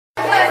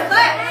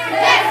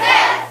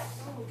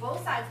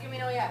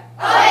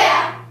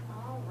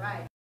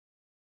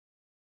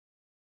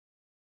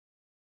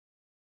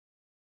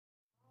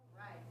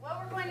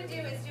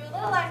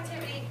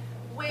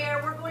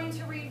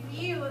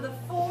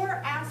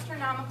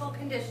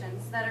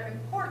conditions that are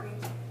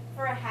important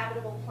for a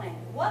habitable planet.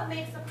 What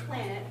makes a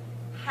planet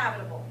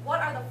habitable?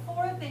 What are the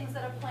 4 things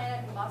that a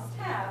planet must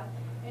have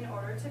in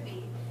order to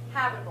be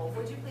habitable?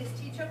 Would you please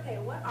teach? Okay,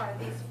 what are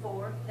these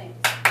 4 things?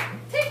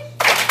 Teach!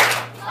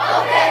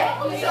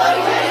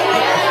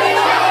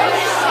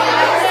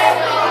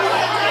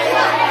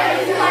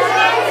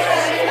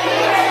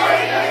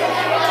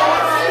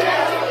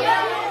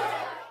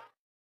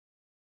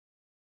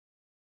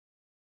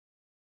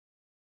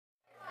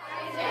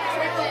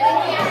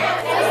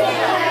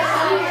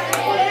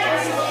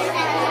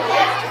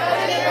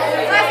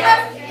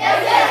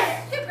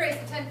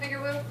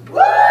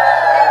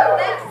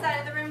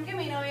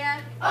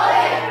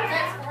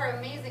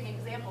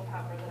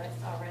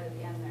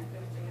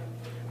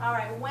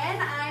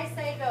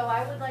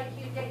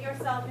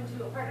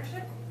 Into a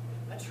partnership,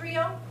 a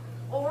trio,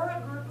 or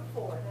a group of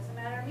 4. Doesn't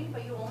matter to me,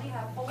 but you only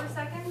have 4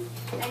 seconds,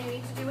 and you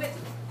need to do it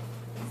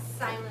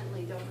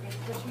silently. Don't forget to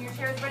push in your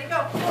chairs. Ready,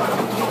 go. 4.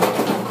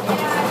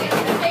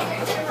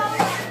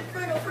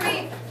 Brutal.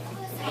 3.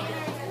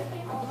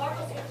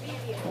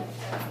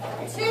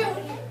 2.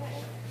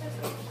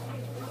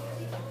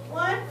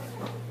 1.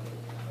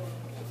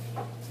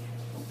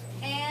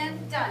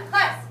 And done.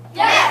 Class.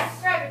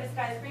 Yes. Grab your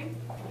disguise cream.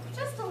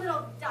 Just a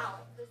little dollop.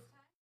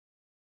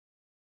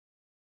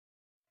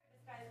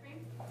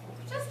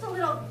 Just a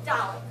little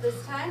dollop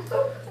this time. Just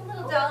a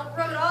little dollop.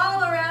 Rub it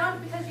all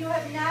around because you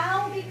have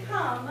now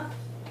become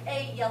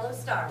a yellow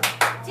star.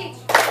 Teach.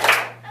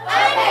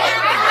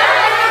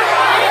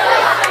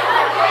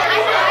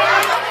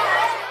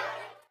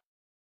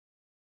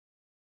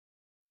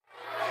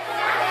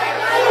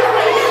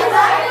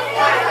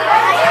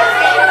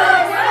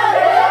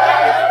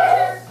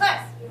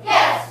 Class.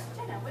 Yes.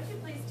 Jenna, would you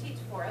please teach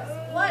for us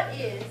what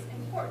is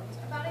important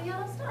about a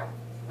yellow star?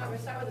 I'm going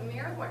to start with a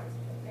mirror of words.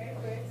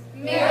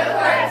 Mirror of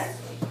words.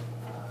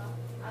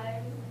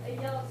 I'm a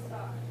yellow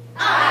star.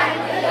 I'm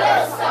a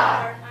yellow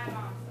star. I'm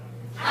awesome.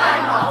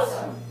 I'm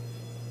awesome.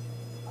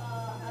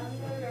 I'm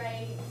the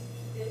right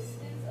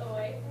distance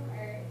away from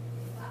Earth.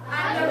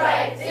 I'm the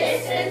right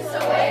distance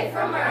away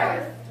from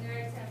Earth. And the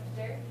right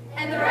temperature.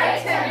 And the right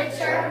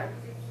temperature.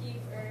 To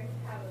keep Earth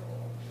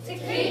habitable. To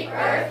keep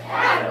Earth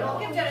habitable.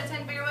 Give Jenna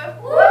 10 finger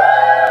whoop. Woo!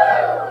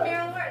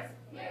 Mirror of words.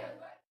 Mirror of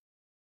words.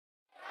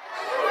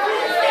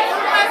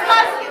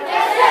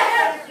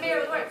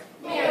 Mirror of words.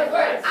 Mirror of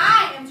words. I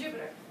am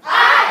Jupiter. I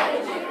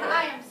am Jupiter. I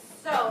am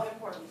so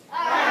important. I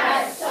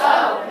am so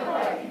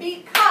important.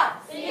 Because.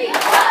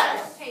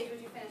 Paige,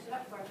 would you finish it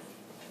up for us?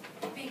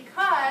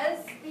 Because.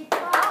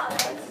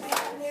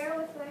 Mirror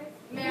with words.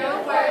 Mirror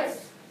of words.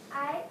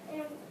 I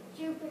am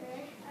Jupiter.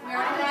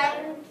 Mirror of that.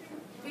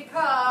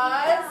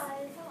 Because.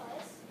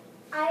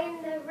 I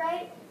am the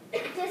right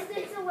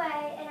distance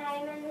away and I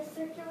am in the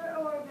circular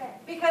orbit.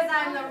 Because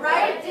I'm the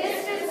right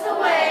distance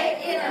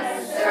away in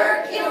a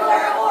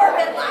circular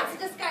orbit. Lots of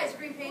disguise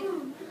cream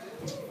pink.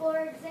 For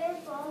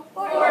example,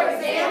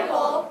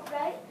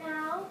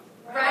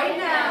 right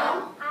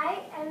now, I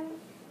am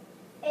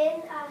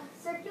in a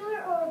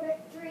circular orbit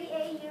 3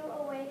 AU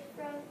away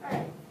from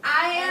Earth.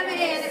 I am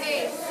in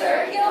a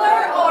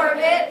circular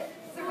orbit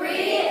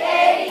 3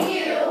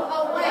 AU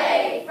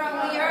away from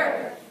the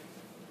Earth.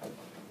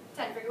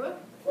 10 finger whoop.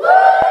 Woo!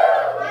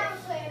 I'm a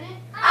planet.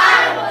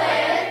 I'm a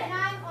planet. And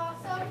I'm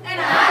awesome. And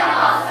I'm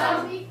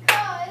awesome.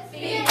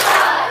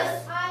 Because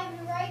I'm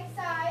the right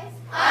size.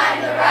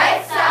 I'm the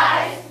right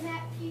size. And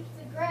that keeps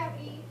the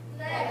gravity.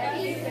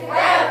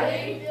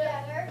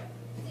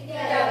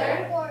 Together.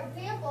 For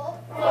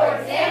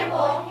example.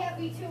 I can't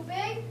be too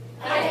big.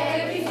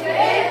 can't be too big.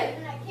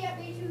 And I can't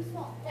be too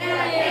small. And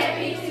I can't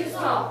be too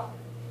small.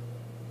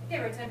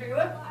 Give her 10 finger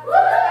whoop.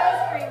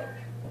 Disguise cream.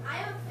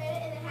 I'm a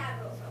planet in the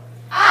habitable zone.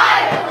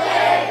 I'm a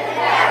planet in the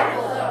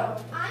habitable zone.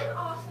 I'm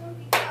awesome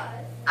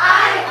because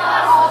I'm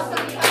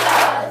awesome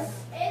because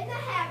in the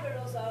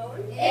habitable zone,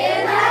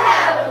 in the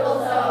habitable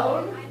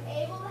zone, I'm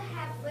able to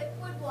have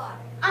liquid water.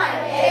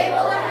 I'm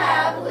able to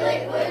have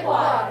liquid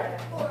water.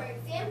 For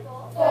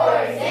example,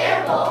 For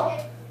example,